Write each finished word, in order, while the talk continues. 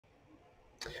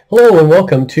Hello and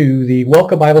welcome to the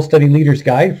WELCA Bible Study Leaders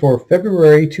Guide for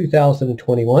February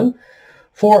 2021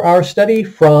 for our study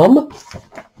from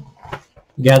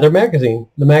Gather Magazine,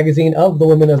 the magazine of the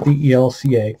women of the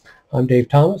ELCA. I'm Dave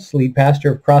Thomas, lead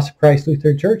pastor of Cross of Christ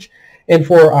Lutheran Church, and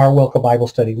for our WELCA Bible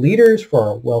Study leaders, for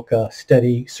our WELCA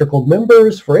Study Circle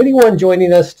members, for anyone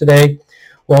joining us today,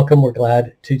 welcome. We're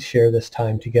glad to share this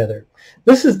time together.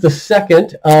 This is the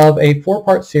second of a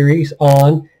four-part series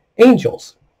on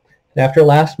angels. After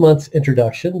last month's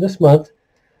introduction, this month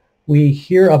we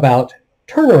hear about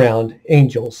turnaround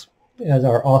angels. As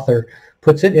our author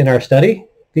puts it in our study,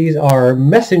 these are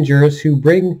messengers who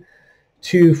bring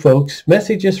to folks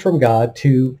messages from God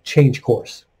to change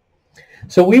course.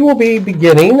 So we will be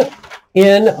beginning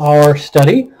in our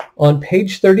study on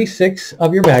page 36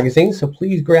 of your magazine. So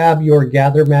please grab your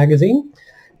Gather magazine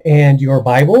and your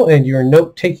Bible and your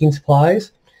note-taking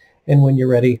supplies. And when you're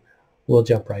ready, we'll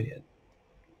jump right in.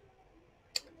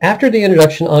 After the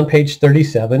introduction on page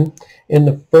 37, in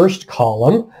the first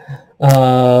column,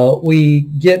 we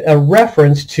get a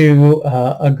reference to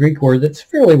a Greek word that's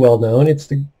fairly well known. It's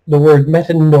the word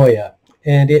metanoia,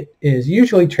 and it is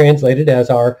usually translated, as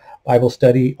our Bible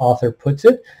study author puts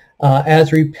it,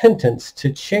 as repentance,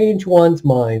 to change one's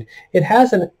mind. It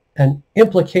has an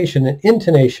implication, an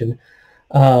intonation.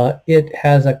 It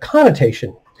has a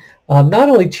connotation, not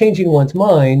only changing one's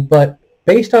mind, but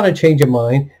based on a change of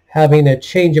mind, having a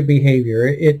change of behavior.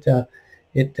 It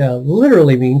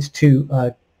literally means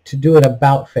to do an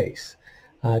about face,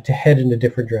 to head in a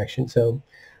different direction. So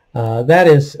that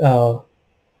is the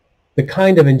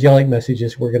kind of angelic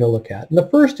messages we're going to look at. And the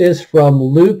first is from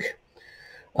Luke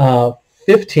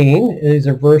 15. These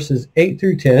are verses 8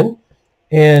 through 10.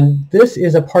 And this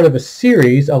is a part of a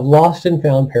series of lost and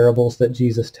found parables that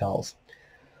Jesus tells.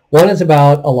 One is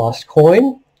about a lost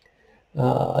coin.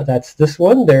 That's this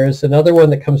one. There's another one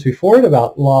that comes before it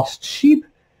about lost sheep,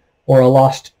 or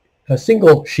a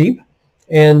single sheep,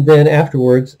 and then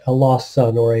afterwards a lost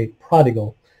son, or a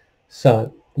prodigal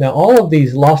son. Now all of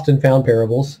these lost and found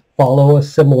parables follow a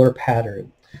similar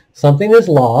pattern. Something is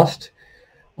lost.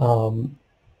 You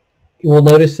will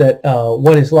notice that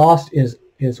what is lost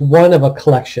is one of a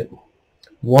collection.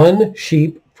 One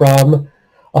sheep from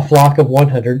a flock of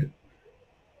 100.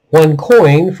 One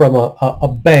coin from a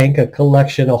bank, a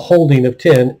collection, a holding of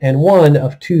 10, and one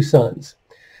of 2 sons.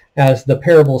 As the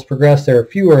parables progress, there are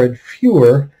fewer and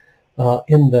fewer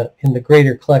in the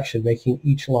greater collection, making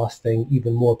each lost thing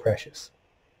even more precious.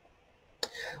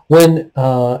 When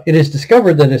it is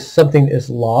discovered that if something is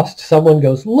lost, someone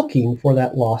goes looking for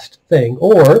that lost thing,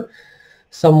 or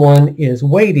someone is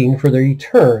waiting for the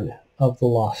return of the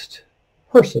lost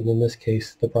person, in this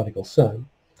case, the prodigal son.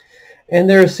 And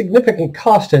there is significant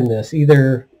cost in this,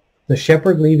 either the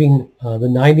shepherd leaving the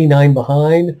 99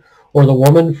 behind, or the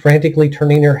woman frantically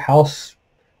turning her house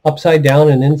upside down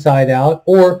and inside out,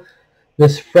 or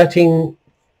this fretting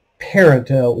parent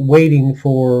waiting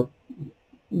for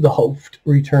the hoped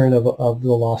return of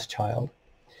the lost child.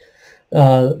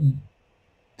 The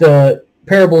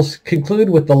parables conclude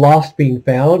with the lost being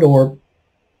found, or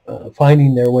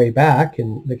finding their way back,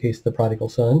 in the case of the prodigal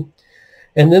son.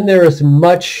 And then there is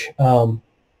much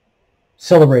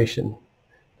celebration.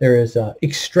 There is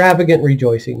extravagant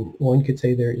rejoicing. One could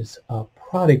say there is a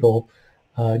prodigal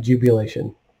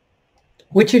jubilation,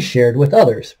 which is shared with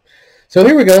others. So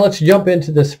here we go. Let's jump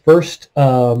into this first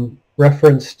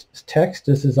referenced text.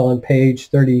 This is on page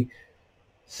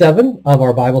 37 of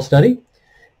our Bible study.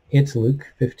 It's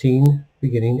Luke 15,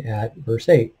 beginning at verse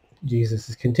 8. Jesus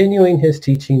is continuing his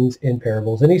teachings in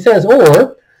parables, and he says,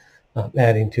 or,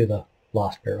 adding to the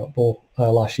lost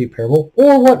sheep parable,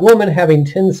 or what woman having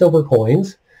 10 silver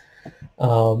coins?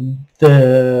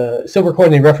 The silver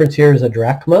coin in reference here is a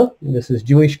drachma. This is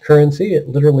Jewish currency. It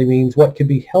literally means what could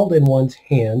be held in one's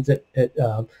hands. It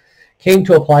came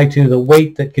to apply to the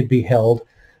weight that could be held,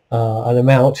 an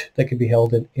amount that could be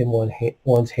held in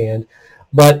one's hand,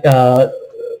 but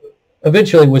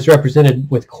eventually was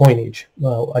represented with coinage.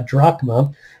 A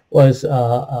drachma was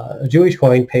a Jewish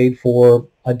coin paid for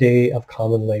a day of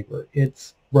common labor.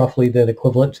 It's roughly then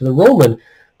equivalent to the Roman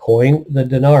coin, the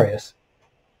denarius.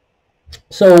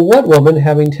 So what woman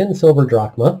having 10 silver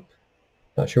drachma,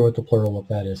 not sure what the plural of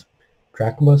that is,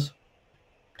 drachmas,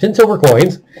 10 silver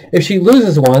coins, if she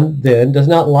loses one, then does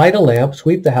not light a lamp,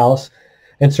 sweep the house,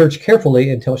 and search carefully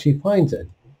until she finds it?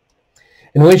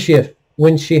 And when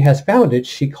she has found it,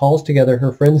 she calls together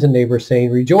her friends and neighbors, saying,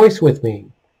 rejoice with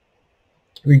me.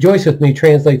 Rejoice with me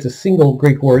translates a single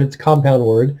Greek word, it's a compound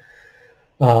word,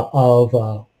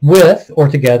 of with or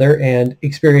together, and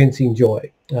experiencing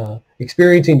joy.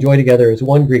 Experiencing joy together is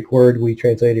one Greek word we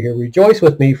translated here. Rejoice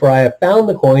with me, for I have found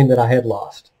the coin that I had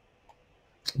lost.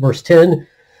 Verse 10,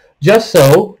 just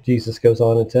so, Jesus goes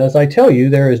on and says, I tell you,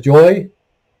 there is joy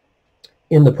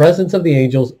in the presence of the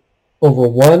angels over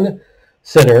one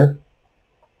sinner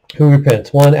who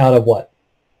repents. One out of what?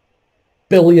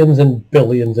 Billions and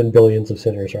billions and billions of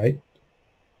sinners, right?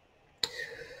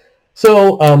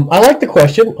 So I like the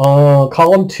question,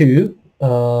 column 2,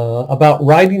 about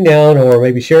writing down or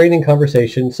maybe sharing in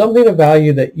conversation something of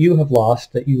value that you have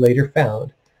lost that you later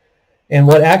found. And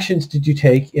what actions did you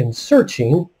take in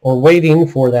searching or waiting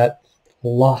for that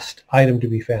lost item to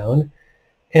be found?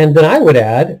 And then I would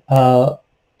add,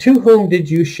 to whom did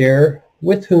you share,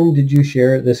 with whom did you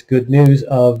share this good news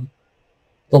of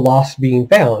the lost being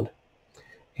found?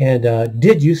 And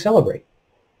did you celebrate?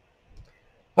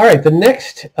 All right, the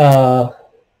next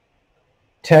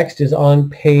text is on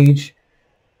page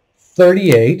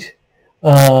 38,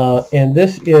 and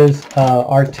this is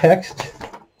our text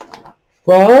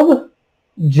from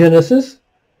Genesis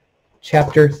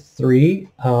chapter 3,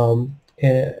 and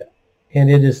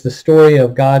it is the story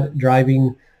of God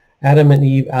driving Adam and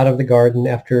Eve out of the garden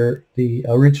after the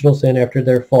original sin, after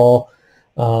their fall.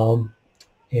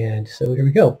 And so here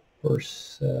we go.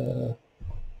 Verse, let's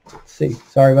see,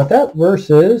 sorry about that.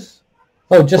 Verses,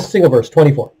 just a single verse,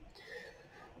 24.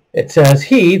 It says,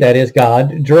 he, that is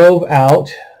God, drove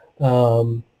out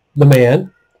the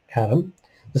man, Adam.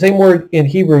 The same word in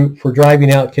Hebrew for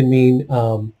driving out can mean,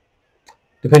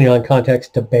 depending on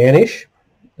context, to banish.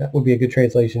 That would be a good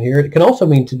translation here. It can also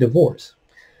mean to divorce.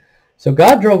 So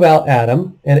God drove out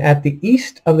Adam, and at the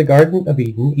east of the Garden of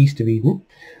Eden,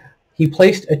 he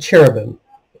placed a cherubim.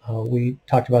 We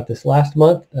talked about this last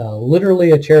month.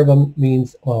 Literally, a cherubim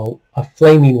means a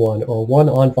flaming one, or one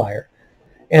on fire,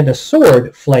 and a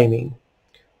sword flaming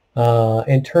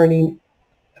and turning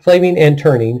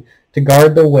to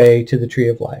guard the way to the tree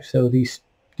of life. So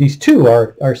these two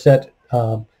are set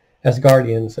as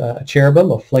guardians: a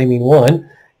cherubim, a flaming one,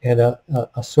 and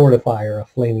a sword of fire, a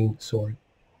flaming sword.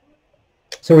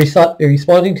 So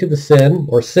responding to the sin,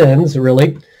 or sins,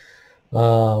 really,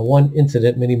 one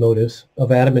incident, many motives,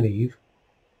 of Adam and Eve: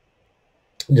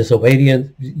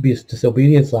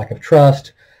 disobedience, lack of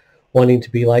trust, wanting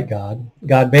to be like God.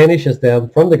 God banishes them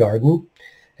from the garden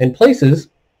and places,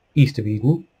 east of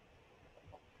Eden,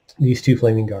 these two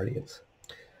flaming guardians.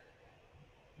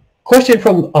 Question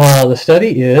from the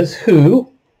study is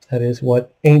who, that is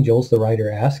what angels, the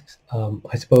writer asks.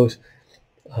 I suppose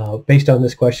based on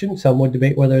this question, some would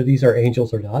debate whether these are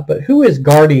angels or not, but who is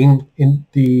guarding in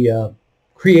the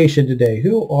creation today?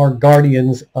 Who are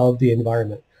guardians of the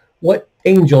environment? What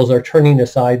angels are turning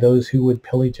aside those who would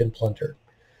pillage and plunder?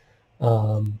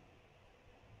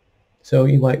 So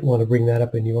you might want to bring that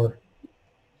up in your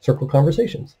circle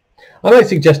conversations. I might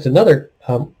suggest another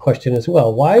question as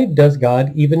well. Why does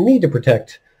God even need to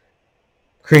protect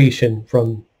creation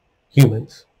from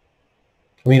humans?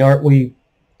 I mean, aren't we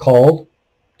called,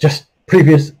 just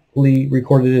previously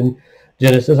recorded in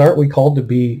Genesis, aren't we called to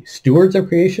be stewards of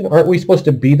creation? Aren't we supposed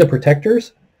to be the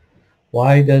protectors?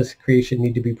 Why does creation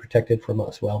need to be protected from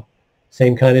us? Well,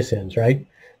 same kind of sins, right?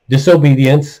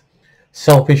 Disobedience,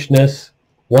 selfishness,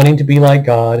 wanting to be like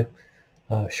God,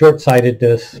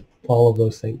 short-sightedness, all of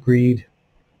those things, greed.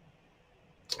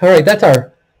 All right, that's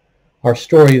our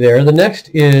story there. The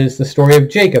next is the story of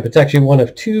Jacob. It's actually one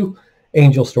of two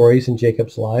angel stories in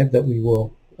Jacob's life that we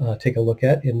will take a look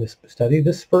at in this study.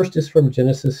 This first is from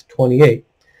Genesis 28.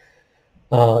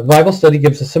 The Bible study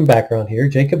gives us some background here.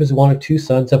 Jacob is one of two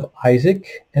sons of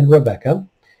Isaac and Rebekah.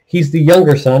 He's the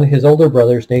younger son. His older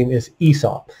brother's name is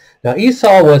Esau. Now,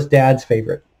 Esau was Dad's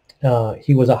favorite.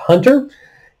 He was a hunter.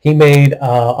 He made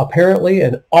apparently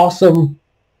an awesome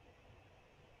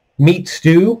meat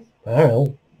stew. I don't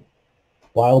know,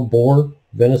 wild boar,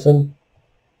 venison.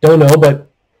 Don't know,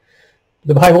 but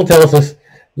the Bible tells us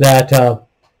that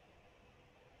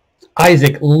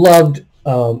Isaac loved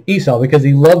Esau because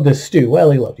he loved this stew.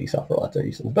 Well, he loved Esau for lots of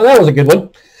reasons, but that was a good one.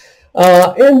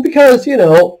 And because,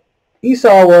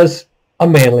 Esau was a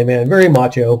manly man, very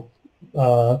macho.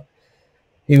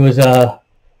 He was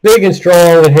big and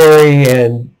strong and hairy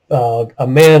and a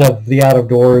man of the out of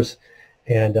doors,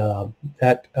 and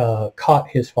that caught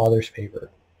his father's favor.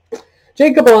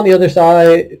 Jacob, on the other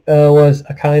side, was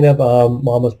a kind of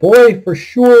mama's boy for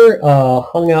sure,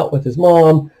 hung out with his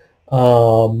mom,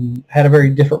 had a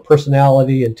very different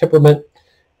personality and temperament,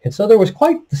 and so there was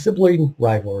quite the sibling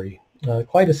rivalry,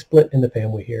 quite a split in the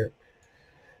family here.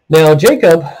 Now,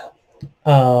 Jacob,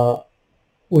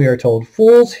 we are told,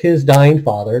 fools his dying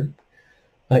father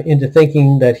into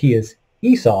thinking that he is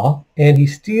Esau, and he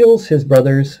steals his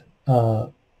brother's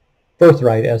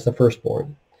birthright as the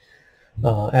firstborn.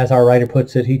 As our writer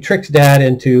puts it, he tricks Dad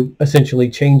into essentially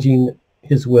changing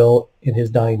his will in his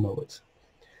dying moments.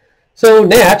 So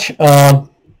Natch,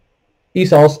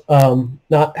 Esau's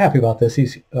not happy about this.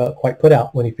 He's quite put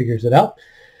out when he figures it out.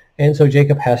 And so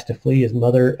Jacob has to flee. His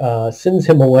mother sends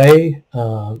him away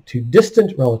to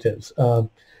distant relatives.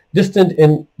 Distant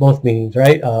in both meanings,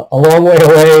 right? A long way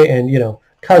away, and,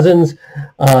 cousins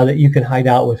that you can hide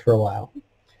out with for a while.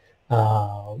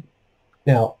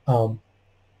 Now,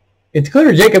 it's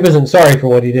clear Jacob isn't sorry for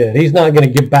what he did. He's not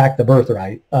going to give back the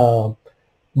birthright.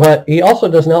 But he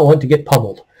also does not want to get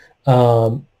pummeled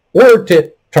or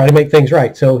to try to make things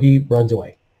right. So he runs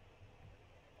away.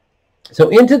 So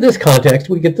into this context,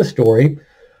 we get the story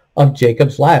of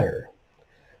Jacob's ladder.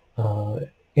 I'm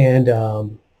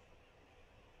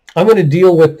going to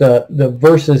deal with the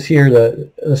verses here,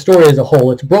 the story as a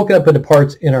whole. It's broken up into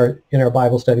parts in our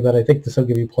Bible study, but I think this will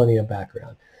give you plenty of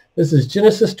background. This is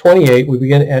Genesis 28. We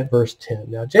begin at verse 10.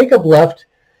 Now Jacob left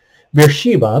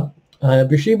Beersheba.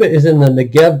 Beersheba is in the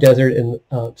Negev desert in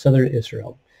southern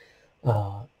Israel.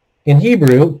 In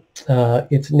Hebrew,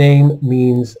 its name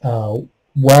means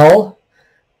well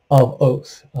of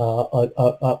oaths,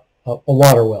 a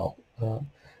water well.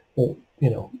 You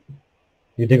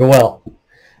dig a well.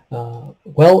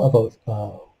 Well of oath.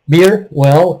 Beer,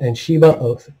 well, and Sheba,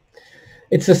 oath.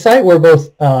 It's the site where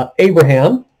both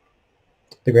Abraham,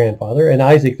 the grandfather, and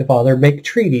Isaac, the father, make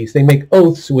treaties. They make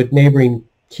oaths with neighboring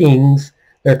kings.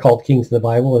 They're called kings in the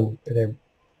Bible, and they're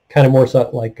kind of more so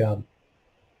like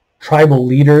tribal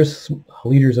leaders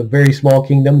of very small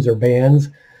kingdoms or bands.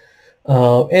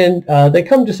 And they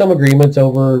come to some agreements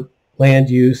over land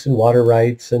use and water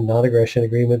rights and non-aggression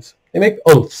agreements. They make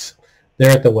oaths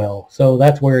there at the well. So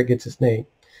that's where it gets its name.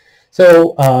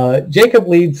 So Jacob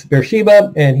leads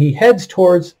Beersheba, and he heads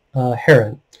towards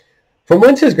Haran, from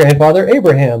whence his grandfather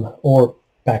Abraham, or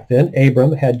back then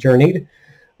Abram, had journeyed.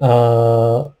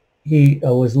 He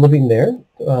was living there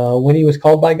when he was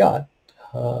called by God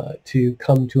to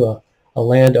come to a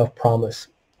land of promise,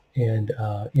 and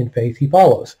in faith he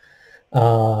follows.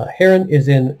 Haran is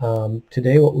in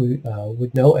today what we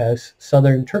would know as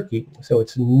southern Turkey, so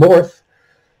it's north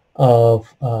of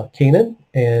Canaan,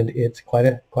 and it's quite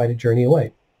a journey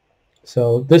away.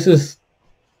 So this is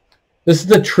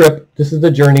the trip, this is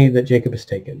the journey that Jacob has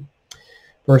taken.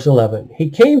 Verse 11, he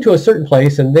came to a certain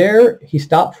place, and there he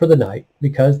stopped for the night,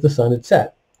 because the sun had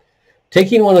set.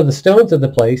 Taking one of the stones of the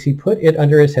place, he put it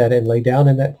under his head and lay down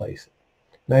in that place.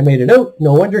 And I made a note,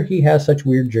 no wonder he has such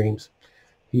weird dreams.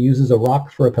 He uses a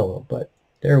rock for a pillow, but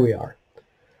there we are.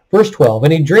 Verse 12,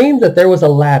 and he dreamed that there was a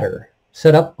ladder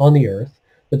set up on the earth,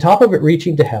 the top of it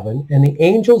reaching to heaven, and the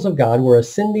angels of God were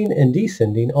ascending and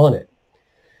descending on it.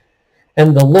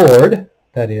 And the Lord,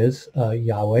 that is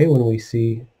Yahweh, when we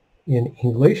see in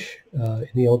English in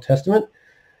the Old Testament,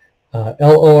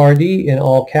 L-O-R-D in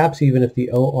all caps, even if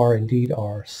the O-R indeed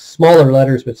are smaller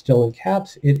letters but still in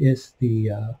caps. It is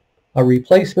a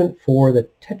replacement for the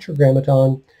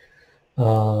tetragrammaton,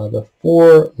 the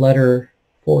four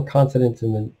consonants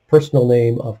in the personal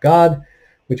name of God,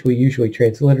 which we usually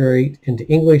transliterate into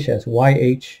English as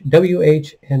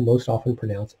YHWH and most often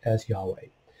pronounce as Yahweh.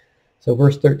 So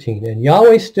verse 13, and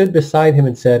Yahweh stood beside him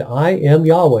and said, I am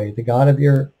Yahweh, the God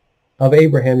of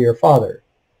Abraham your father.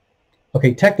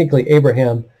 Okay, technically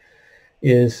Abraham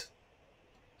is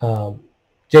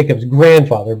Jacob's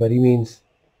grandfather, but he means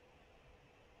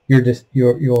your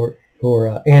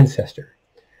ancestor.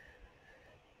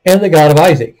 And the God of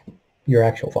Isaac, your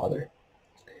actual father.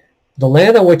 The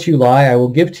land on which you lie I will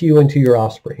give to you and to your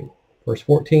offspring. Verse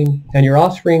 14, and your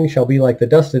offspring shall be like the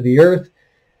dust of the earth,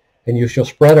 and you shall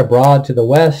spread abroad to the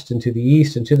west and to the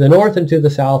east and to the north and to the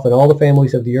south, and all the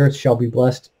families of the earth shall be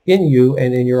blessed in you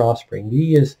and in your offspring.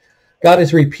 God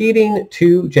is repeating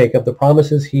to Jacob the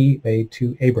promises he made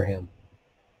to Abraham.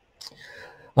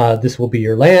 This will be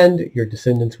your land. Your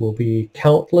descendants will be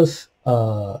countless.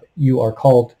 You are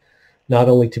called not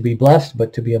only to be blessed,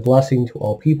 but to be a blessing to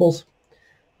all peoples.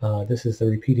 This is the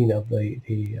repeating of the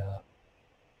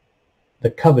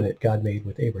covenant God made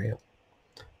with Abraham.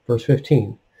 Verse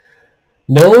 15.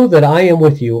 Know that I am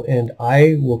with you, and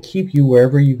I will keep you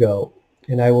wherever you go,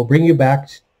 and I will bring you back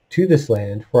to this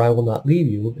land, for I will not leave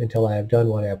you until I have done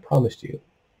what I have promised you.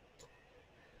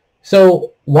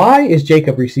 So why is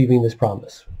Jacob receiving this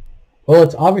promise? Well,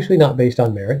 it's obviously not based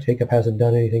on merit. Jacob hasn't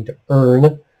done anything to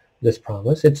earn this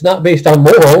promise. It's not based on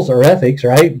morals or ethics,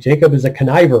 right? Jacob is a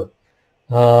conniver.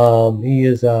 He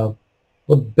is a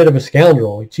little bit of a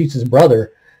scoundrel. He cheats his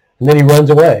brother, and then he runs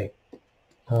away.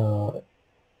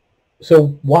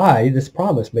 So why this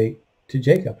promise made to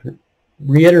Jacob?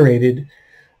 reiterated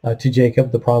to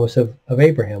Jacob the promise of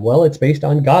Abraham? Well, it's based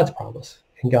on God's promise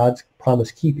and God's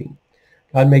promise keeping.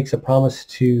 God makes a promise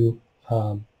to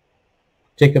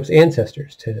Jacob's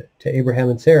ancestors, to Abraham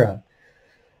and Sarah.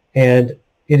 And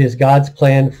it is God's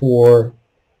plan for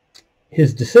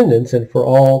his descendants and for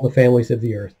all the families of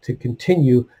the earth to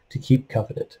continue to keep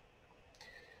covenant.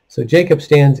 So Jacob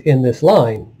stands in this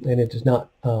line, and it is not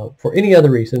for any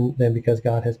other reason than because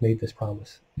God has made this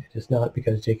promise. It is not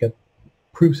because Jacob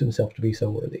proves himself to be so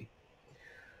worthy.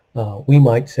 We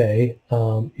might say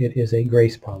it is a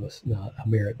grace promise, not a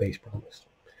merit-based promise.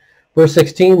 Verse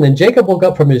 16, then Jacob woke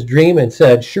up from his dream and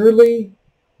said, surely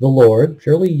the Lord,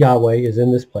 surely Yahweh is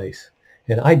in this place,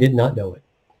 and I did not know it.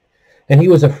 And he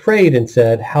was afraid and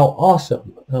said, how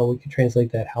awesome. We could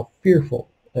translate that, how fearful.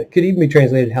 It could even be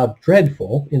translated, how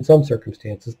dreadful in some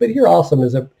circumstances. But here awesome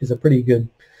is a pretty good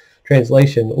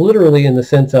translation, literally in the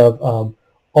sense of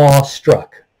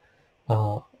awestruck.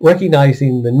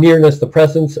 Recognizing the nearness, the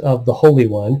presence of the Holy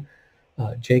One,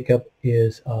 Jacob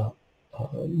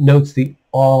notes the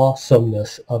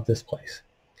awesomeness of this place.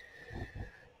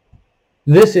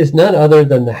 This is none other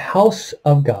than the house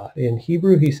of God. In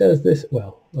Hebrew, he says this,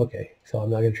 well, okay, so I'm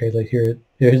not going to translate here.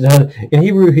 In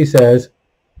Hebrew, he says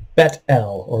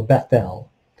Bet-El or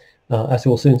Bethel, as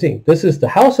we'll soon see. This is the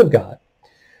house of God,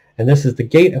 and this is the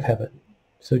gate of heaven.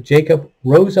 So Jacob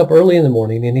rose up early in the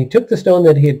morning, and he took the stone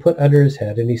that he had put under his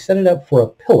head, and he set it up for a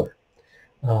pillar,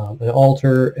 an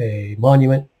altar, a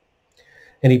monument,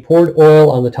 and he poured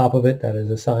oil on the top of it. That is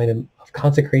a sign of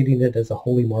consecrating it as a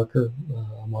holy marker,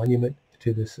 a monument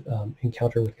to this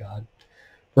encounter with God.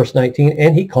 Verse 19,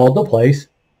 and he called the place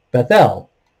Bethel.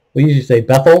 We usually say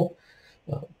Bethel.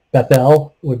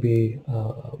 Bethel would be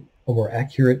a more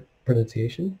accurate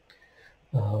pronunciation.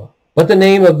 But the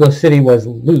name of the city was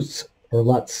Luz, or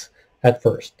Lutz, at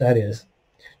first. That is,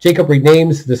 Jacob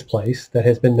renames this place that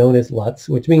has been known as Lutz,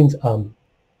 which means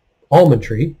almond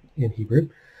tree in Hebrew.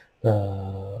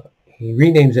 He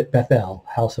renames it Bethel,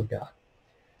 house of God.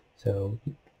 So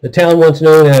the town once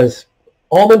known as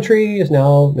almond tree is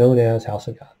now known as house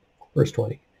of God. Verse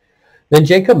 20. Then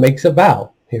Jacob makes a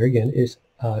vow. Here again is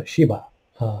Sheba.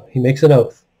 He makes an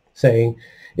oath, saying,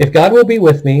 if God will be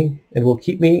with me and will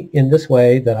keep me in this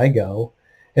way that I go,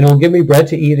 and will give me bread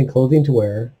to eat and clothing to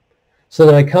wear, so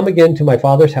that I come again to my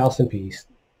father's house in peace,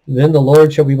 then the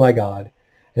Lord shall be my God,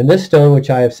 and this stone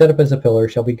which I have set up as a pillar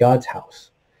shall be God's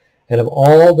house. And of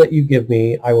all that you give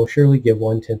me, I will surely give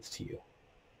 1/10 to you.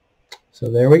 So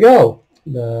there we go.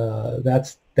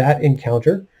 That's that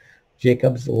encounter,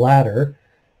 Jacob's ladder.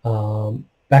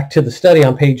 Back to the study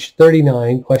on page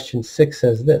 39, question 6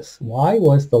 says this. Why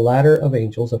was the ladder of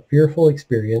angels a fearful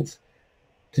experience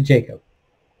to Jacob?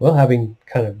 Well, having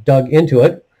kind of dug into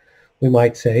it, we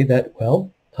might say that,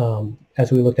 well,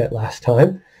 as we looked at last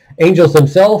time, angels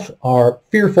themselves are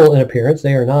fearful in appearance.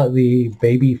 They are not the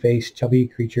baby-faced, chubby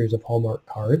creatures of Hallmark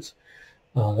cards.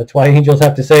 That's why angels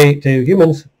have to say to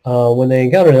humans when they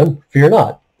encounter them, fear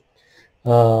not.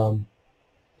 But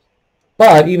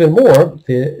even more,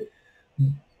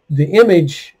 the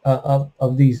image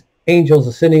of these angels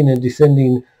ascending and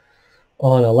descending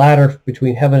on a ladder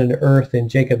between heaven and earth in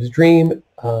Jacob's dream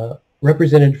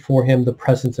represented for him the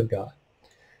presence of God.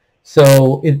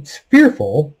 So it's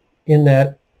fearful in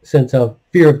that sense of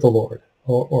fear of the Lord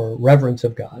or reverence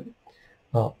of God,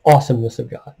 awesomeness of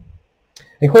God.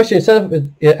 And question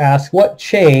 7, it asks, what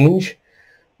change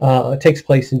takes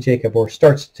place in Jacob or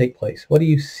starts to take place? What do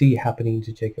you see happening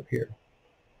to Jacob here?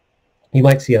 You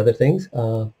might see other things.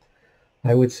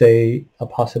 I would say a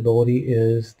possibility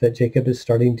is that Jacob is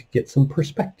starting to get some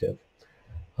perspective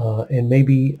and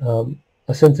maybe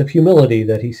a sense of humility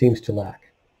that he seems to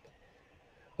lack.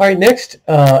 All right, next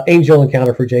angel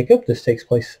encounter for Jacob, this takes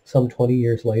place some 20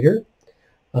 years later,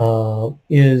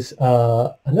 is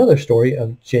another story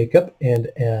of Jacob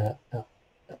and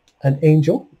an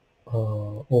angel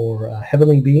or a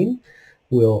heavenly being.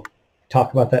 We'll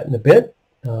talk about that in a bit.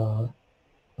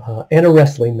 And a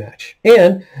wrestling match,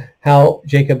 and how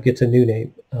Jacob gets a new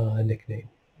name, a nickname,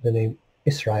 the name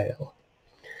Israel.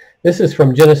 This is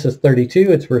from Genesis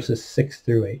 32. It's verses 6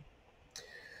 through 8.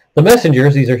 The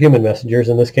messengers, these are human messengers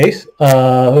in this case,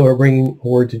 who are bringing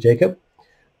word to Jacob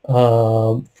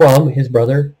from his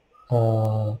brother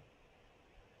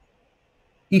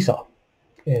Esau.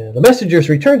 And the messengers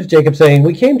returned to Jacob saying,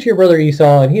 we came to your brother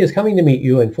Esau, and he is coming to meet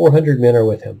you, and 400 men are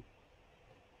with him.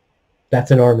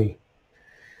 That's an army.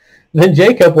 Then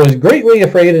Jacob was greatly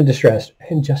afraid and distressed,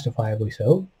 and justifiably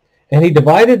so. And he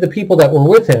divided the people that were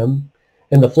with him,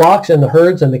 and the flocks and the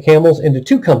herds and the camels into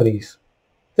 2 companies,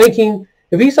 thinking,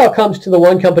 if Esau comes to the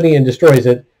one company and destroys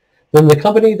it, then the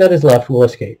company that is left will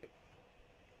escape.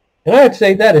 And I have to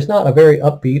say that is not a very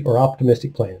upbeat or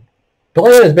optimistic plan. The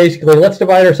plan is basically, let's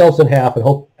divide ourselves in half and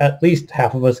hope at least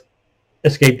half of us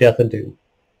escape death and doom.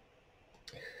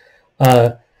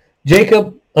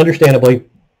 Jacob, understandably,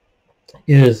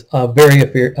 is very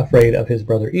afraid of his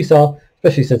brother Esau,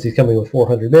 especially since he's coming with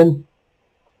 400 men,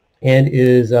 and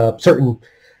is certain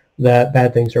that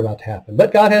bad things are about to happen.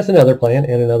 But God has another plan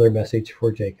and another message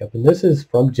for Jacob. And this is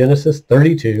from Genesis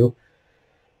 32,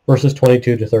 verses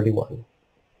 22 to 31.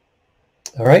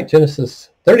 All right, Genesis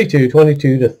 32,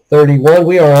 22 to 31.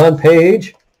 We are on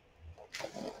page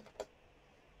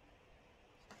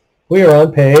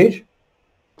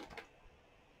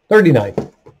 39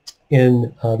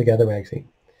 in the Gather magazine.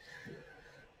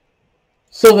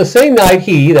 So the same night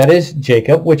he, that is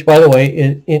Jacob, which by the way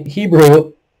in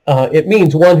Hebrew it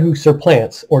means one who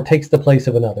supplants or takes the place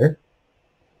of another.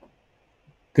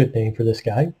 Good name for this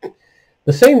guy.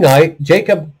 The same night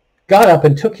Jacob got up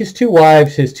and took his 2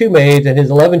 wives, his 2 maids, and his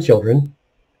 11 children.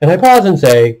 And I pause and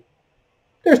say,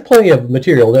 there's plenty of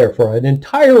material there for an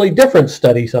entirely different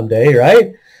study someday,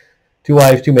 right? 2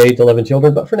 wives, 2 maids, 11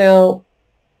 children. But for now,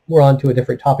 we're on to a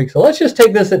different topic. So let's just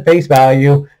take this at face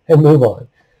value and move on.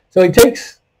 So he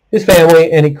takes his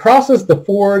family and he crosses the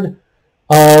ford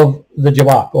of the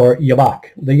Jabbok, or Yabok.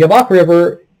 The Yabok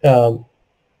River,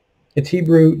 its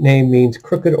Hebrew name means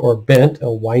crooked or bent, a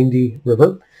windy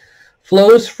river,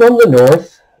 flows from the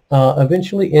north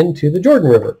eventually into the Jordan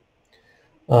River.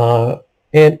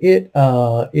 And it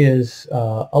is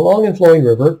a long and flowing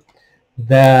river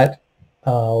that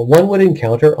one would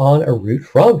encounter on a route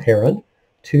from Haran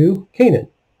to Canaan,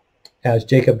 as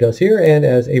Jacob does here, and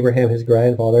as Abraham, his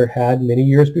grandfather, had many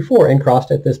years before and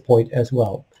crossed at this point as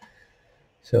well.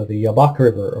 So the Yabok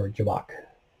River, or Jabbok.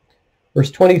 Verse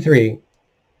 23,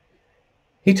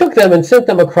 he took them and sent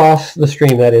them across the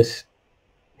stream, that is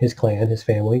his clan, his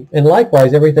family, and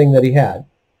likewise everything that he had.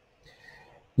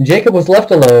 And Jacob was left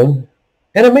alone,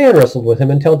 and a man wrestled with him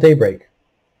until daybreak.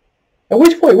 At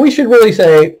which point we should really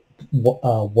say,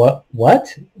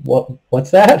 what's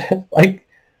that? Like,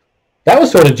 that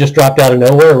was sort of just dropped out of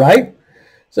nowhere, right?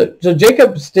 So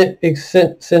Jacob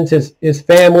sends his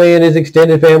family and his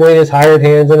extended family and his hired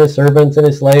hands and his servants and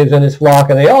his slaves and his flock,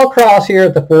 and they all cross here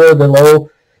at the ford, the low,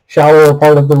 shallower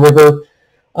part of the river.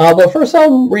 But for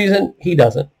some reason, he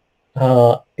doesn't.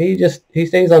 He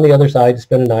stays on the other side to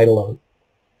spend a night alone.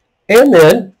 And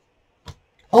then,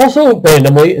 also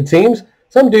randomly, it seems,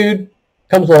 some dude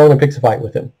comes along and picks a fight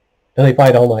with him. And they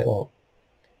fight all night long.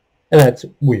 And that's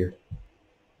weird.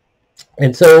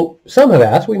 And so some have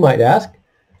asked, we might ask,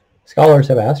 scholars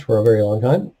have asked for a very long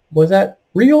time, was that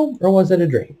real or was it a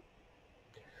dream?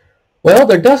 Well,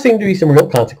 there does seem to be some real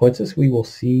consequences. We will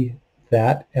see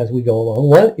that as we go along.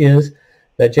 One is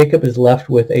that Jacob is left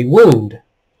with a wound,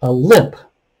 a limp.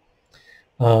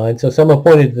 And so some have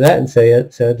pointed to that and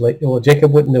said, like, well,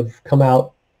 Jacob wouldn't have come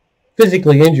out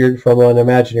physically injured from an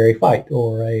imaginary fight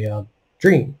or a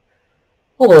dream.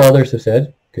 Although others have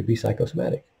said could be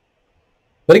psychosomatic.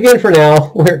 But again, for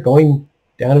now, we're going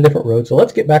down a different road. So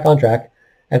let's get back on track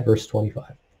at verse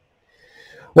 25.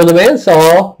 When the man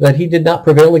saw that he did not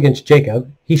prevail against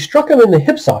Jacob, he struck him in the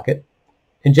hip socket,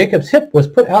 and Jacob's hip was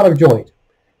put out of joint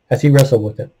as he wrestled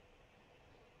with him.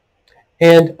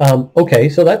 And, okay,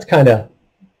 so that's kind of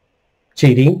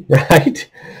cheating, right?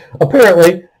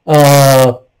 Apparently,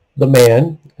 the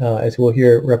man, as we'll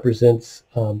hear, represents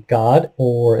God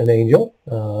or an angel.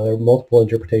 There are multiple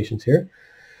interpretations here.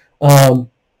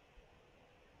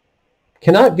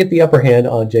 Cannot get the upper hand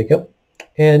on Jacob,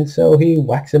 and so he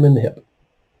whacks him in the hip.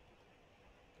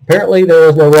 Apparently, there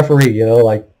was no referee,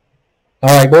 like,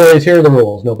 all right, boys, here are the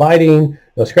rules. No biting,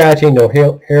 no scratching, no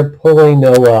hair pulling,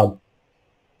 no,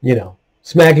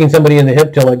 smacking somebody in the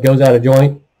hip till it goes out of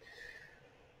joint.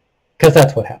 Because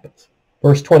that's what happens.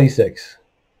 Verse 26.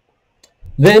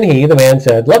 Then he, the man,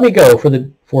 said, let me go, for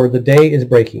the day is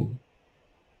breaking.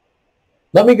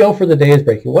 Let me go, for the day is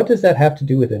breaking. What does that have to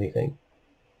do with anything?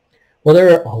 Well,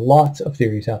 there are lots of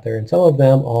theories out there, and some of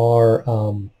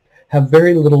them have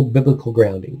very little biblical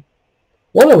grounding.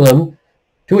 One of them,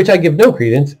 to which I give no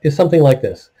credence, is something like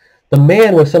this. The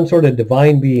man was some sort of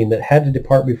divine being that had to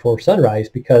depart before sunrise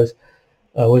because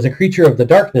was a creature of the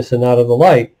darkness and not of the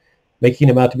light, making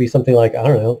him out to be something like, I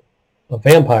don't know, a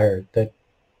vampire that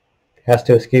has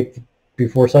to escape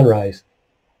before sunrise.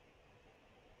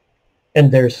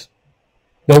 And there's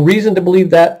no reason to believe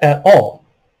that at all.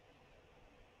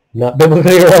 Not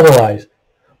biblically or otherwise.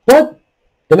 But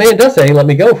the man does say, let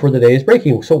me go, for the day is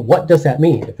breaking. So what does that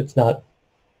mean if it's not,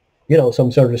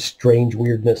 some sort of strange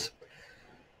weirdness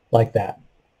like that?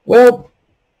 Well,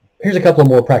 here's a couple of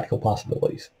more practical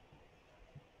possibilities.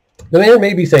 The man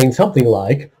may be saying something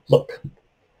like, look,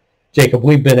 Jacob,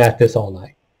 we've been at this all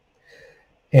night,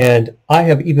 and I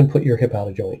have even put your hip out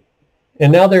of joint,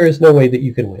 and now there is no way that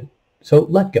you can win. So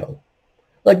let go.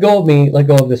 Let go of me. Let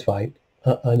go of this fight.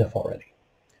 Enough already.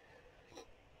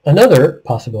 Another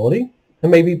possibility,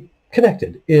 and maybe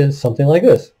connected, is something like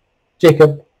this.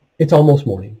 Jacob, it's almost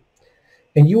morning,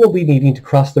 and you will be needing to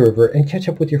cross the river and catch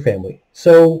up with your family.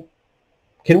 So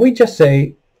can we just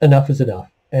say enough is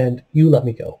enough, and you let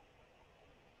me go?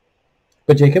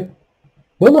 But Jacob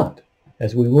will not,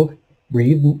 as we will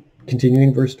read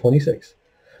continuing verse 26.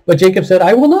 But Jacob said,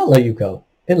 I will not let you go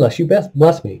unless you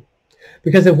bless me.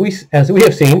 Because as we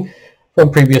have seen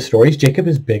from previous stories, Jacob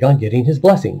is big on getting his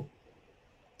blessing.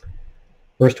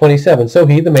 Verse 27, so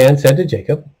he, the man, said to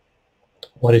Jacob,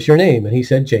 what is your name? And he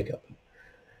said, Jacob.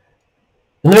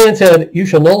 And the man said, you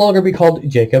shall no longer be called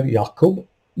Jacob, Jacob,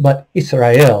 but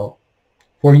Israel,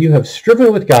 for you have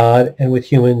striven with God and with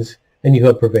humans, and you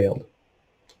have prevailed.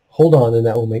 Hold on, and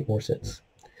that will make more sense.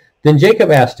 Then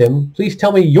Jacob asked him, please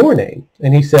tell me your name.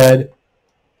 And he said,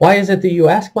 why is it that you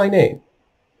ask my name?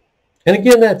 And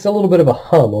again, that's a little bit of a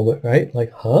moment, right?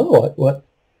 Like, what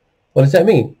does that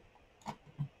mean?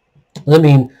 I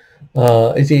mean,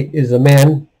 is the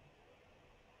man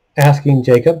asking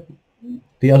Jacob,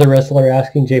 the other wrestler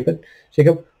asking Jacob,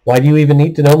 why do you even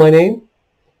need to know my name?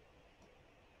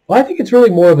 Well, I think it's really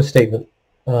more of a statement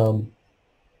along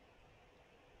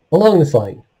this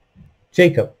line.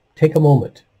 Jacob, take a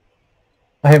moment.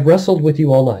 I have wrestled with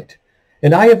you all night,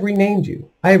 and I have renamed you.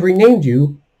 I have renamed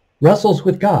you Wrestles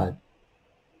with God.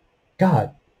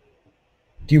 God,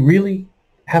 do you really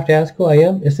have to ask who I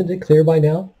am? Isn't it clear by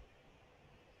now?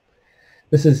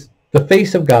 This is the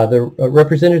face of God, the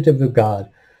representative of God,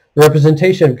 the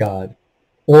representation of God,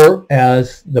 or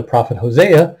as the prophet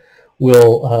Hosea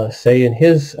will say in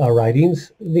his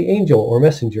writings, the angel or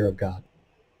messenger of God.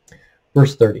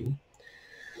 Verse 30.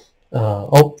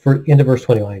 Into verse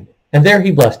 29. And there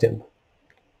he blessed him.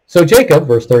 So Jacob,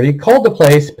 verse 30, called the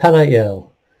place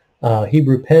Peniel.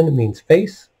 Hebrew pen means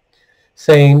face,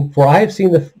 saying, for I have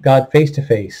seen God face to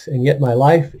face, and yet my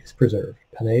life is preserved.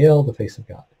 Peniel, the face of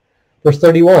God. Verse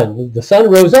 31, the sun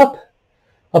rose up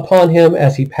upon him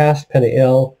as he passed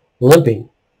Peniel, limping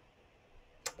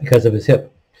because of his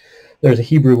hip. There's a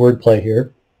Hebrew word play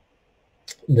here.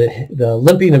 The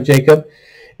limping of Jacob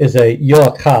is a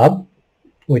Yoachab,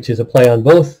 which is a play on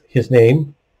both his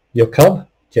name, Yochab,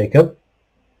 Jacob,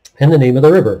 and the name of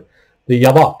the river, the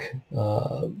Yabok.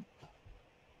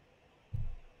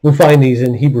 We find these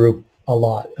in Hebrew a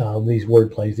lot, these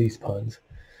word plays, these puns.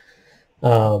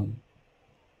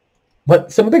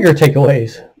 But some bigger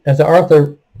takeaways, as the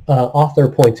author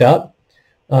points out,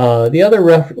 the other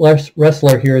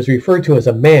wrestler here is referred to as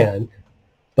a man,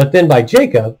 but then by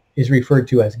Jacob is referred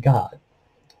to as God.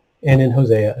 And in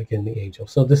Hosea, again, the angel.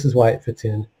 So this is why it fits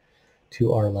in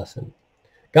to our lesson.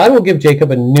 God will give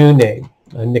Jacob a new name,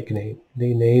 a nickname,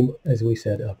 the name, as we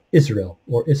said, of Israel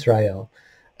or Israel.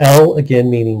 El,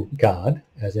 again, meaning God,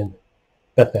 as in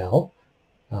Bethel,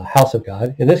 house of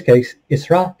God. In this case,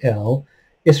 Israel.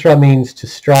 Isra means to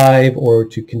strive or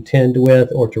to contend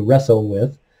with or to wrestle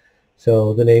with.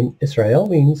 So the name Israel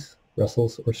means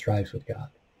wrestles or strives with God.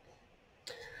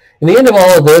 In the end of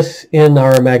all of this, in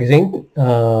our magazine,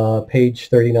 page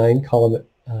 39, column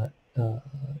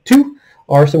 2,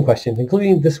 are some questions,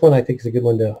 including this one I think is a good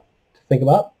one to think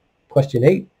about. Question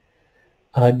 8.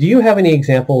 Do you have any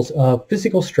examples of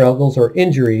physical struggles or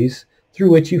injuries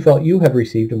through which you felt you have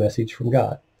received a message from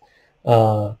God?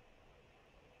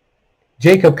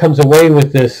 Jacob comes away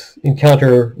with this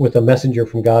encounter with a messenger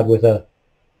from God with an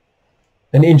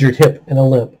injured hip and a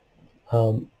limp.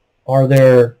 Are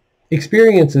there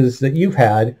experiences that you've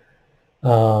had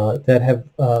that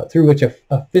have through which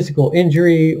a physical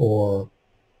injury or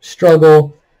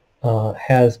struggle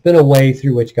has been a way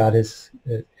through which God has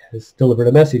delivered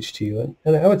a message to you?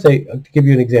 And I would say, to give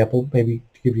you an example, maybe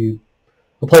to give you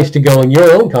a place to go in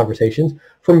your own conversations.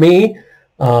 For me,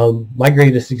 my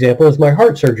greatest example is my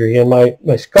heart surgery and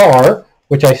my scar,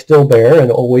 which I still bear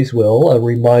and always will,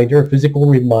 a physical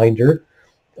reminder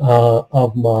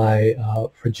of my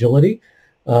fragility,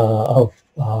 of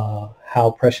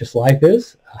how precious life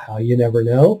is, how you never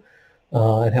know,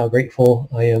 and how grateful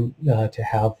I am to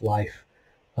have life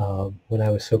when I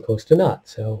was so close to not.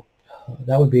 So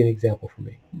that would be an example for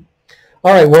me.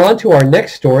 All right, we're on to our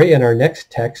next story and our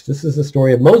next text. This is the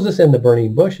story of Moses and the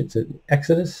burning bush. It's in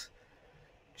Exodus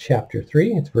chapter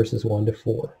 3. It's verses 1 to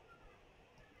 4.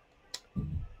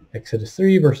 Exodus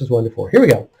 3, verses 1 to 4. Here we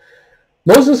go.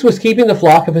 Moses was keeping the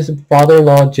flock of his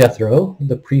father-in-law Jethro,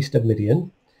 the priest of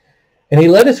Midian, and he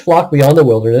led his flock beyond the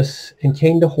wilderness and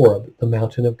came to Horeb, the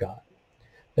mountain of God.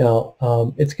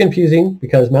 Now, it's confusing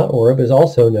because Mount Horeb is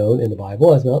also known in the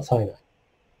Bible as Mount Sinai.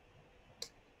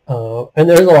 And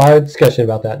there's a lot of discussion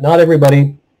about that. Not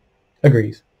everybody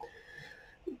agrees.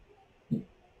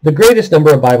 The greatest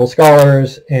number of Bible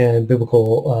scholars and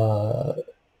biblical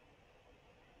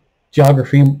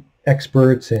geography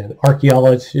experts and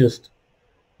archaeologists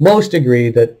most agree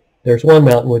that there's one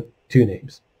mountain with two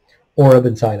names, Horeb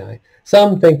and Sinai.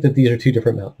 Some think that these are two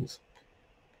different mountains.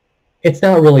 It's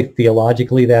not really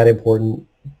theologically that important,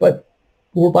 but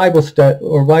we're Bible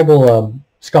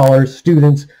scholars,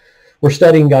 students. We're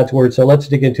studying God's Word, so let's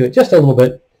dig into it just a little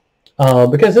bit,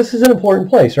 because this is an important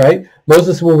place, right?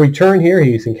 Moses will return here.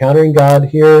 He's encountering God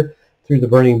here through the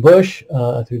burning bush,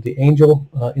 through the angel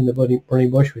in the burning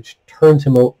bush, which turns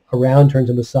him around, turns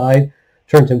him aside,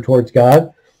 turns him towards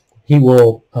God. He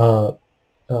will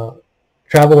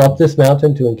travel up this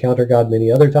mountain to encounter God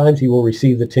many other times. He will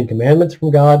receive the 10 Commandments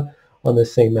from God on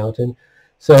this same mountain.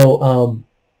 So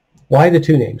why the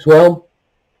two names? Well,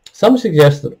 some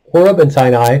suggest that Horeb and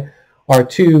Sinai are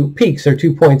two peaks or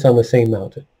 2 points on the same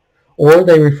mountain, or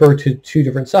they refer to two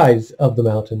different sides of the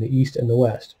mountain, the east and the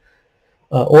west.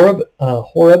 Horeb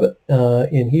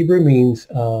in Hebrew means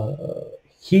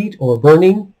heat or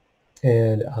burning,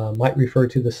 and might refer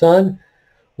to the sun,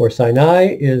 where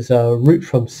Sinai is a root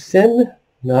from sin,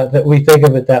 not that we think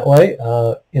of it that way,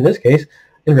 in this case,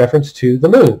 in reference to the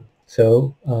moon.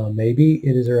 So maybe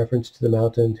it is a reference to the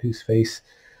mountain whose face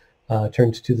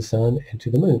turns to the sun and to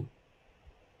the moon.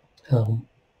 So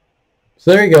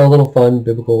there you go, a little fun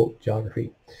biblical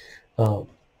geography. We're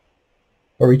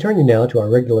returning now to our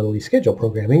regularly scheduled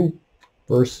programming,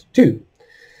 verse 2.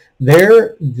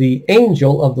 There the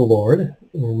angel of the Lord, a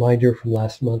reminder from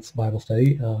last month's Bible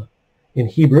study, in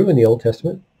Hebrew in the Old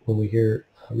Testament, when we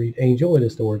read angel, it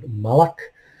is the word malach,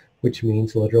 which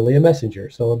means literally a messenger.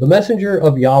 So the messenger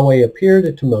of Yahweh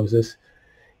appeared to Moses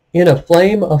in a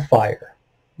flame of fire.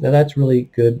 Now that's really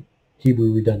good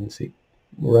Hebrew redundancy.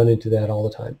 We run into that all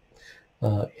the time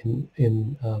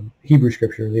in Hebrew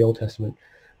scripture, the Old Testament.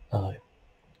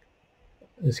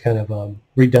 This kind of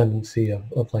redundancy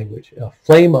of language. A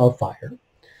flame of fire.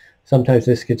 Sometimes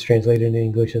this gets translated in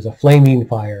English as a flaming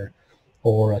fire,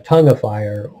 or a tongue of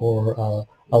fire, or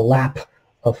a lap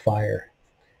of fire.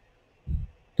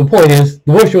 The point is,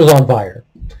 the bush was on fire.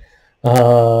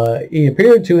 He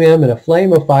appeared to him in a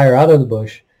flame of fire out of the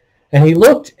bush, and he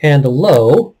looked, and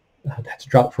lo, that's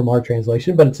dropped from our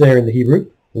translation, but it's there in the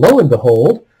Hebrew, lo and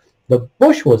behold, the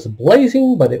bush was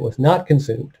blazing, but it was not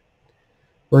consumed.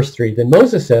 Verse 3, then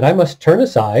Moses said, I must turn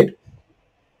aside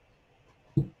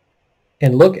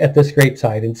and look at this great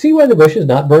sight, and see why the bush is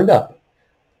not burned up.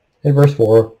 In verse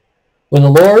 4, when the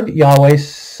Lord Yahweh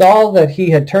saw that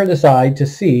he had turned aside to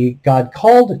see, God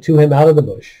called to him out of the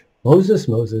bush, Moses,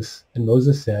 Moses, and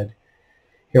Moses said,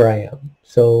 here I am.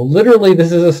 So literally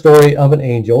this is a story of an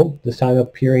angel, this time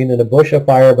appearing in a bush of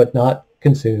fire but not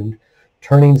consumed,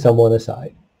 turning someone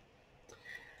aside.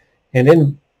 And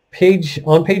on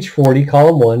page 40,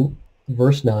 column 1,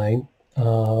 verse 9,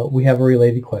 we have a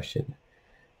related question.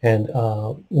 And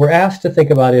we're asked to think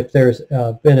about if there's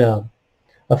been a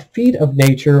feat of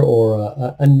nature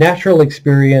or a natural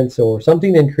experience or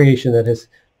something in creation that has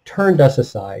turned us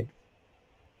aside,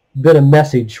 been a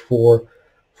message for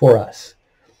us.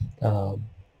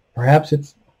 Perhaps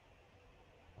it's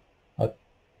a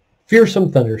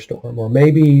fearsome thunderstorm, or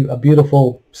maybe a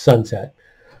beautiful sunset.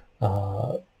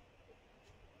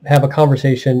 Have a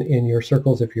conversation in your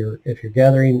circles if you're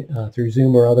gathering through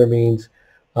Zoom or other means.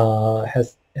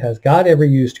 Has God ever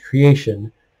used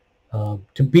creation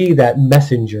to be that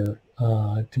messenger,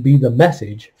 to be the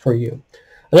message for you?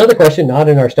 Another question, not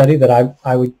in our study, that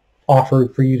I would offer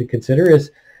for you to consider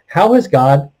is, how has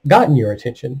God gotten your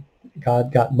attention?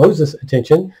 God got Moses'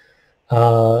 attention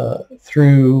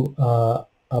through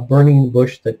a burning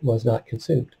bush that was not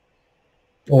consumed.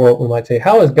 Or we might say,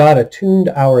 how has God attuned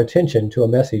our attention to a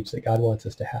message that God wants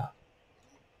us to have?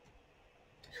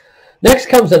 Next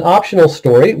comes an optional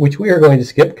story, which we are going to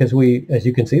skip because as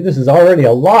you can see, this is already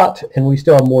a lot and we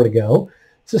still have more to go.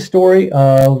 It's a story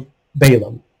of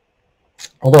Balaam.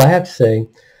 Although I have to say,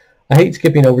 I hate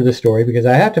skipping over this story because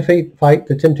I have to fight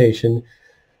the temptation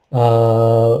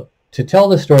to tell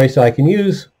the story so I can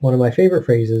use one of my favorite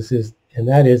phrases, and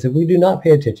that is, if we do not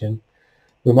pay attention,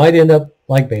 we might end up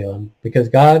like Balaam, because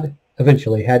God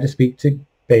eventually had to speak to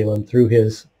Balaam through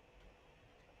his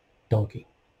donkey.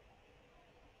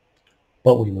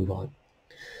 But we move on.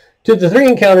 To the three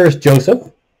encounters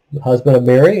Joseph, the husband of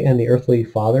Mary and the earthly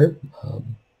father,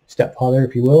 stepfather,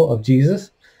 if you will, of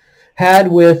Jesus, had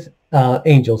with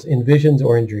angels in visions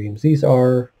or in dreams. These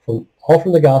are all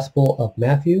from the Gospel of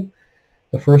Matthew.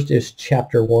 The first is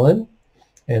chapter 1.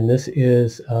 And this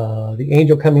is the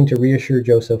angel coming to reassure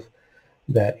Joseph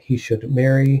that he should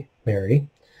marry Mary,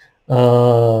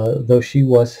 though she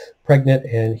was pregnant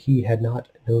and he had not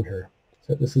known her.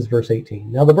 So this is verse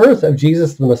 18. Now the birth of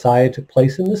Jesus the Messiah took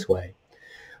place in this way.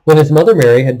 When his mother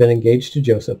Mary had been engaged to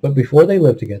Joseph, but before they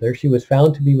lived together, she was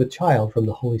found to be with child from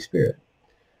the Holy Spirit.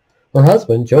 Her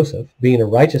husband, Joseph, being a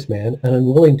righteous man and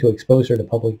unwilling to expose her to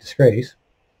public disgrace,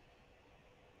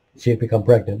 she had become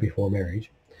pregnant before marriage,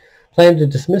 planned to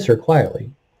dismiss her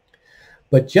quietly.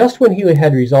 But just when he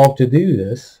had resolved to do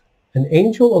this, an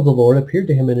angel of the Lord appeared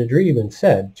to him in a dream and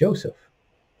said, Joseph,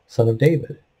 son of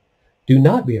David, do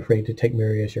not be afraid to take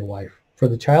Mary as your wife, for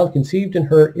the child conceived in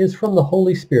her is from the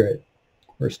Holy Spirit.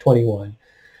 Verse 21,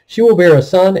 she will bear a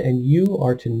son, and you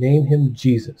are to name him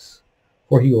Jesus,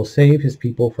 for he will save his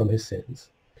people from his sins.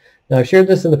 Now, I've shared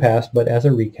this in the past, but as a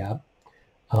recap,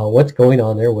 what's going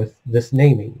on there with this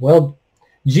naming? Well,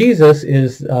 Jesus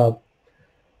is an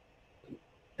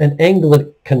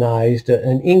Anglicanized,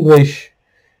 an English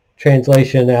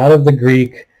translation out of the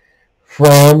Greek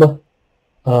from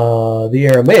the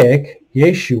Aramaic,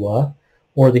 Yeshua,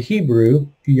 or the Hebrew,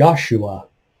 Yahshua,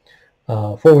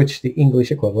 for which the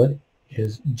English equivalent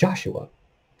is Joshua.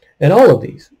 And all of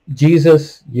these,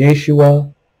 Jesus,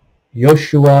 Yeshua,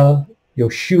 Yoshua,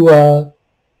 Yoshua,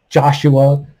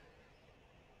 Joshua,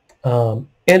 and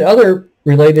other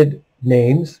related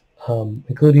names,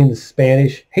 including the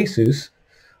Spanish Jesus,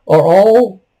 are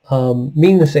all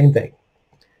mean the same thing,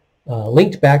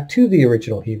 linked back to the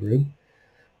original Hebrew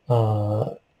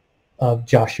of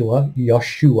Joshua,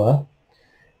 Yoshua,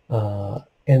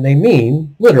 and they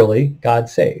mean, literally, God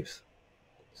saves.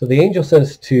 So the angel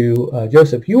says to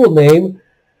Joseph, you will name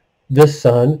this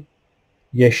son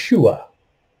Yeshua,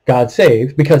 God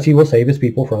saves, because he will save his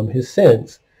people from his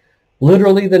sins.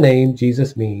 Literally, the name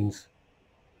Jesus means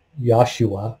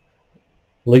Yahshua,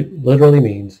 literally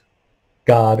means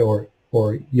God or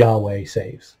Yahweh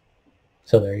saves.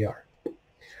 So there you are.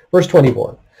 Verse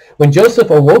 24. When Joseph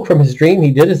awoke from his dream,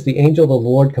 he did as the angel of the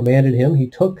Lord commanded him. He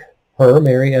took her,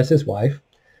 Mary, as his wife,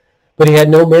 but he had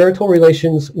no marital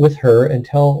relations with her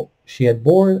until she had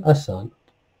borne a son,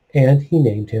 and he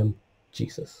named him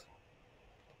Jesus.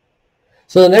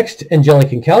 So the next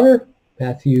angelic encounter,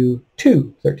 Matthew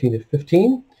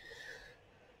 2:13-15,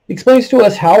 explains to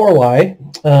us how or why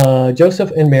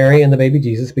Joseph and Mary and the baby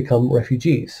Jesus become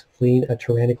refugees, fleeing a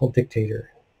tyrannical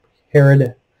dictator,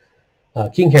 Herod,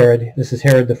 King Herod. This is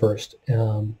Herod the First.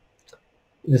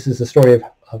 This is the story of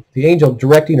the angel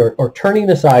directing or turning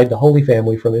aside the Holy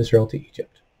Family from Israel to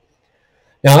Egypt.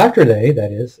 Now after they,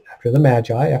 that is, after the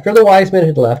Magi, after the wise men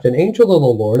had left, an angel of the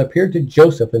Lord appeared to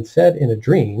Joseph and said in a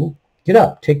dream, get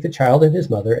up, take the child and his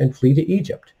mother, and flee to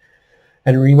Egypt,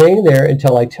 and remain there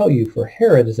until I tell you, for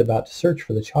Herod is about to search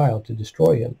for the child to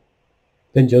destroy him.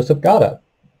 Then Joseph got up,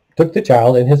 took the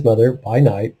child and his mother by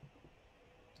night,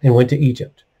 and went to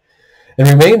Egypt, and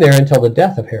remained there until the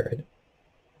death of Herod.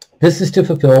 This is to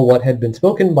fulfill what had been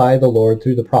spoken by the Lord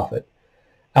through the prophet.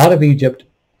 Out of Egypt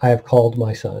I have called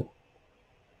my son.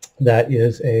 That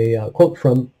is a quote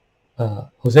from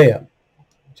Hosea,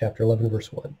 chapter 11,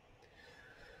 verse 1.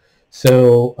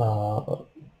 So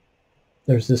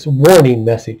there's this warning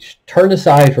message. Turn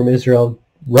aside from Israel,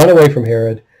 run away from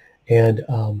Herod, and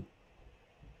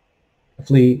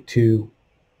flee to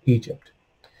Egypt.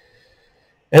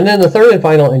 And then the third and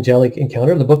final angelic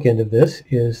encounter, the bookend of this,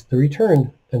 is the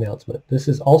return announcement. This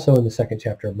is also in the second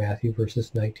chapter of Matthew,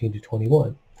 verses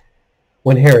 19-21.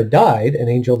 When Herod died, an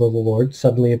angel of the Lord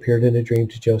suddenly appeared in a dream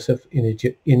to Joseph in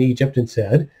Egypt and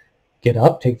said, get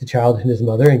up, take the child and his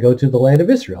mother, and go to the land of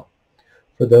Israel,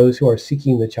 for those who are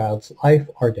seeking the child's life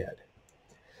are dead.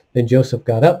 Then Joseph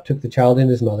got up, took the child and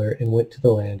his mother, and went to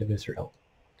the land of Israel.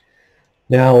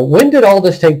 Now, when did all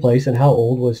this take place, and how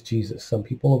old was Jesus? Some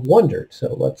people have wondered. So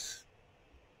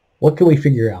what can we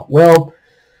figure out? Well,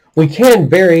 we can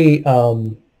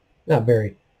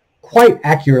quite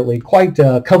accurately, quite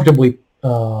comfortably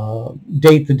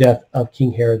date the death of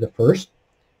King Herod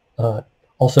I,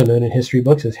 also known in history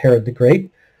books as Herod the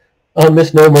Great. A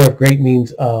misnomer of great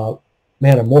means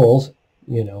man of morals,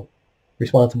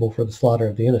 responsible for the slaughter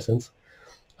of the innocents,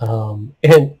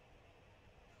 and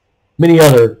many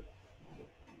other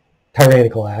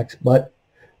tyrannical acts, but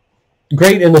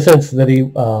great in the sense that he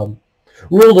ruled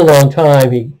a long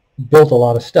time. He built a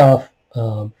lot of stuff.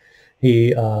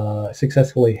 He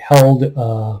successfully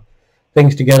held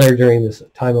things together during this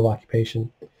time of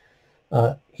occupation.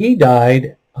 He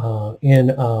died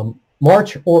in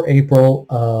March or April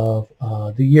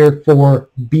of the year 4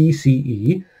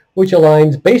 BCE, which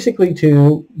aligns basically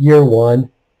to year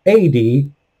 1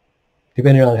 AD,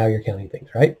 depending on how you're counting things,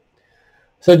 right?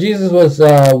 So Jesus was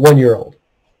 1 year old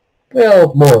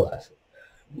Well, more or less.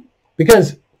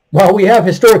 Because while we have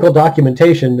historical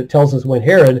documentation that tells us when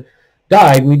Herod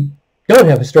died, we don't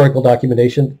have historical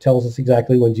documentation that tells us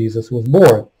exactly when Jesus was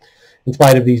born. In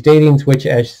spite of these datings, which,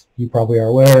 as you probably are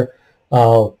aware,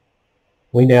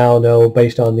 we now know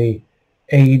based on the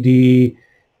AD,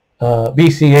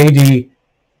 BC AD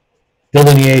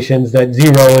delineations that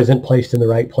 0 isn't placed in the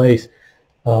right place.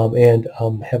 And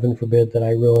heaven forbid that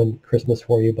I ruin Christmas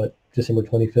for you, but December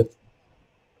 25th,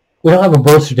 we don't have a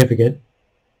birth certificate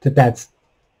that's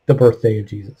the birthday of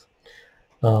Jesus.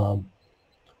 But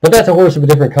that's a horse of a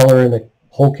different color and a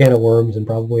whole can of worms and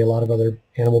probably a lot of other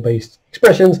animal-based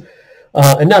expressions,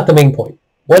 and not the main point.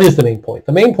 What is the main point?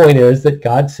 The main point is that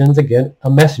God sends again a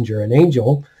messenger, an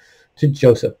angel, to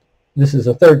Joseph. This is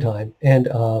a third time, and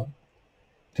to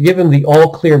give him the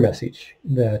all-clear message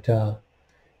that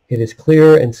it is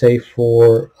clear and safe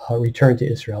for return to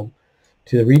Israel,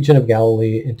 to the region of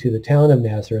Galilee, and to the town of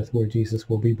Nazareth where Jesus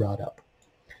will be brought up,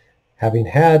 having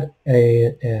had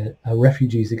a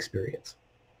refugee's experience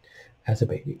as a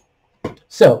baby.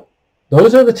 So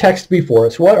those are the texts before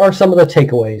us. What are some of the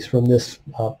takeaways from this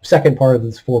second part of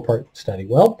this four-part study?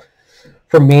 Well,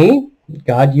 for me,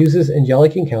 God uses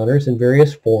angelic encounters in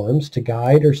various forms to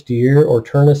guide or steer or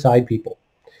turn aside people.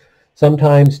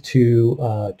 Sometimes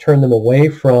to turn them away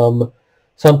from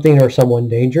something or someone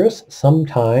dangerous.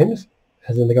 Sometimes,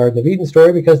 as in the Garden of Eden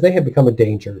story, because they have become a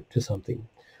danger to something.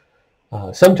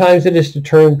 Sometimes it is to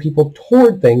turn people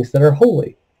toward things that are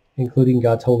holy, including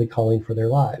God's holy calling for their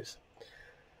lives.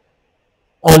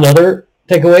 Another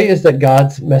takeaway is that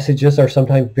God's messages are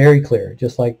sometimes very clear,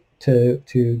 just like to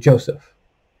Joseph.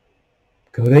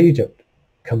 Go to Egypt,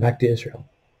 come back to Israel.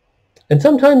 And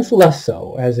sometimes less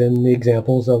so, as in the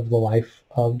examples of the life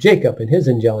of Jacob and his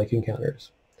angelic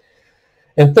encounters.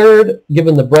 And third,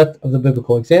 given the breadth of the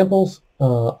biblical examples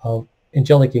of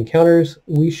angelic encounters,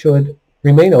 we should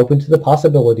remain open to the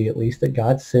possibility, at least, that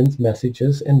God sends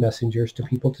messages and messengers to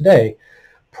people today,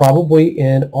 probably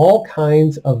in all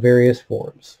kinds of various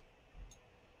forms.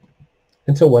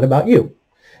 And so what about you?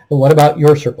 And what about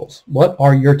your circles? What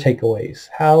are your takeaways?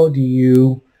 How do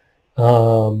you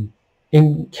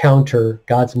encounter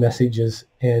God's messages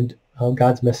and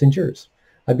God's messengers?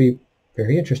 I'd be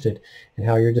very interested in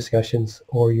how your discussions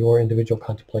or your individual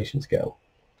contemplations go.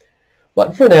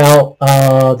 But for now,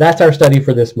 that's our study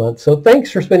for this month. So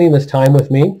thanks for spending this time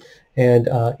with me and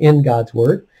in God's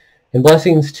Word. And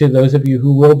blessings to those of you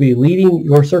who will be leading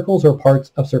your circles or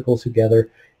parts of circles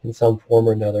together in some form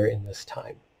or another in this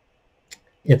time.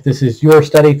 If this is your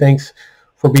study, thanks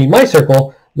for being my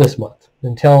circle this month.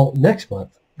 Until next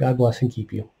month, God bless and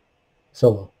keep you. So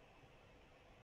long.